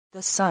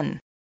The Sun.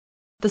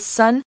 The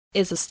Sun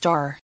is a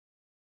star.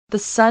 The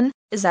Sun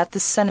is at the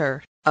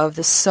center of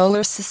the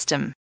solar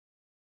system.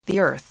 The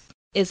Earth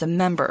is a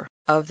member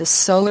of the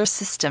solar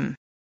system.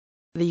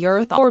 The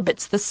Earth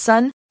orbits the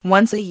Sun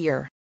once a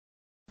year.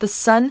 The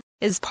Sun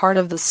is part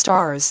of the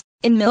stars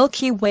in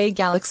Milky Way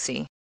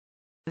Galaxy.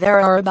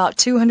 There are about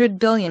 200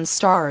 billion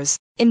stars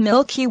in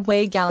Milky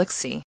Way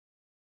Galaxy.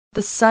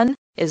 The Sun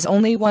is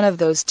only one of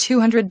those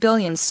 200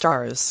 billion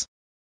stars.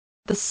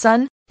 The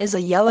Sun is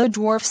a yellow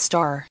dwarf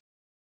star.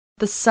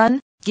 The Sun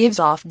gives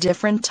off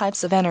different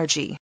types of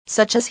energy,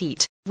 such as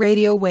heat,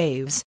 radio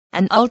waves,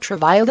 and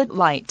ultraviolet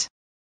light.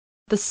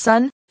 The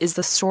Sun is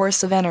the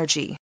source of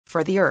energy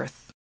for the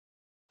Earth.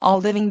 All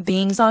living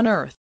beings on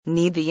Earth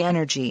need the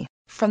energy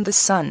from the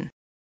Sun.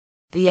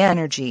 The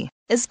energy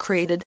is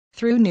created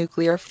through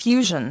nuclear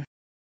fusion.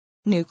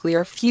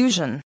 Nuclear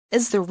fusion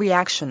is the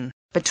reaction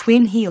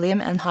between helium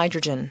and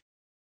hydrogen.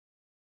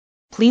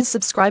 Please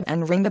subscribe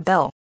and ring the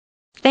bell.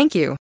 Thank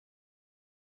you.